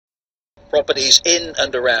Properties in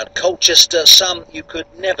and around Colchester, some you could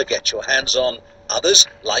never get your hands on. Others,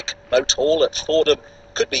 like Moat Hall at Fordham,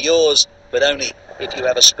 could be yours, but only if you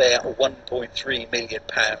have a spare £1.3 million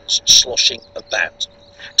sloshing about.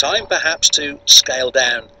 Time perhaps to scale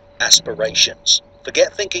down aspirations.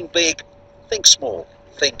 Forget thinking big, think small.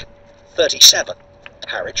 Think 37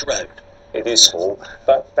 Harwich Road. It is small,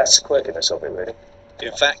 but that's the quirkiness of it, really.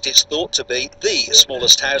 In fact, it's thought to be the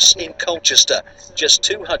smallest house in Colchester, just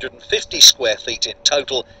 250 square feet in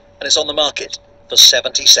total, and it's on the market for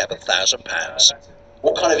 £77,000.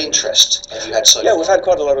 What kind of interest have you had so far? Yeah, we've had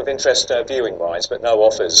quite a lot of interest viewing-wise, but no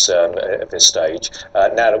offers at this stage.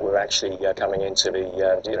 Now that we're actually coming into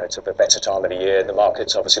the to the better time of the year, the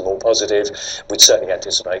market's obviously more positive. We'd certainly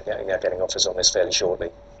anticipate getting offers on this fairly shortly.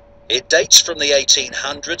 It dates from the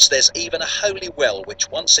 1800s. There's even a holy well, which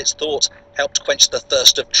once it's thought helped quench the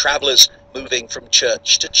thirst of travellers moving from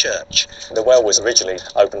church to church. The well was originally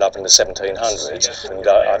opened up in the 1700s, and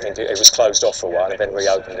I think it was closed off for a while and then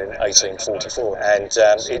reopened in 1844. And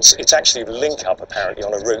it's actually the link up apparently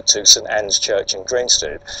on a route to St Anne's Church in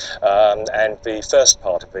Greenstead. And the first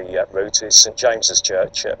part of the route is St James's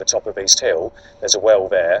Church at the top of East Hill. There's a well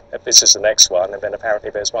there. This is the next one, and then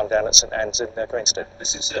apparently there's one down at St Anne's in Greenstead.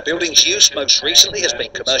 The building's use most recently has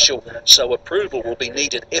been commercial, so approval will be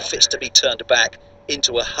needed if it's to be turned back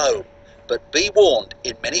into a home. But be warned,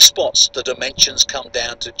 in many spots the dimensions come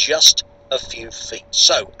down to just a few feet.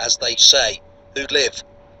 So, as they say, who'd live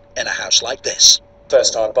in a house like this?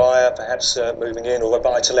 First-time buyer, perhaps moving in, or a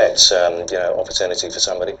buy-to-let, opportunity for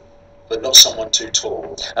somebody. But not someone too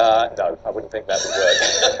tall. No, I wouldn't think that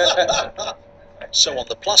would work. So on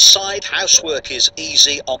the plus side, housework is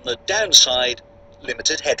easy. On the downside,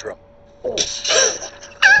 limited headroom.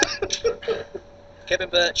 Kevin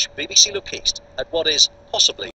Birch, BBC Look East, at what is possibly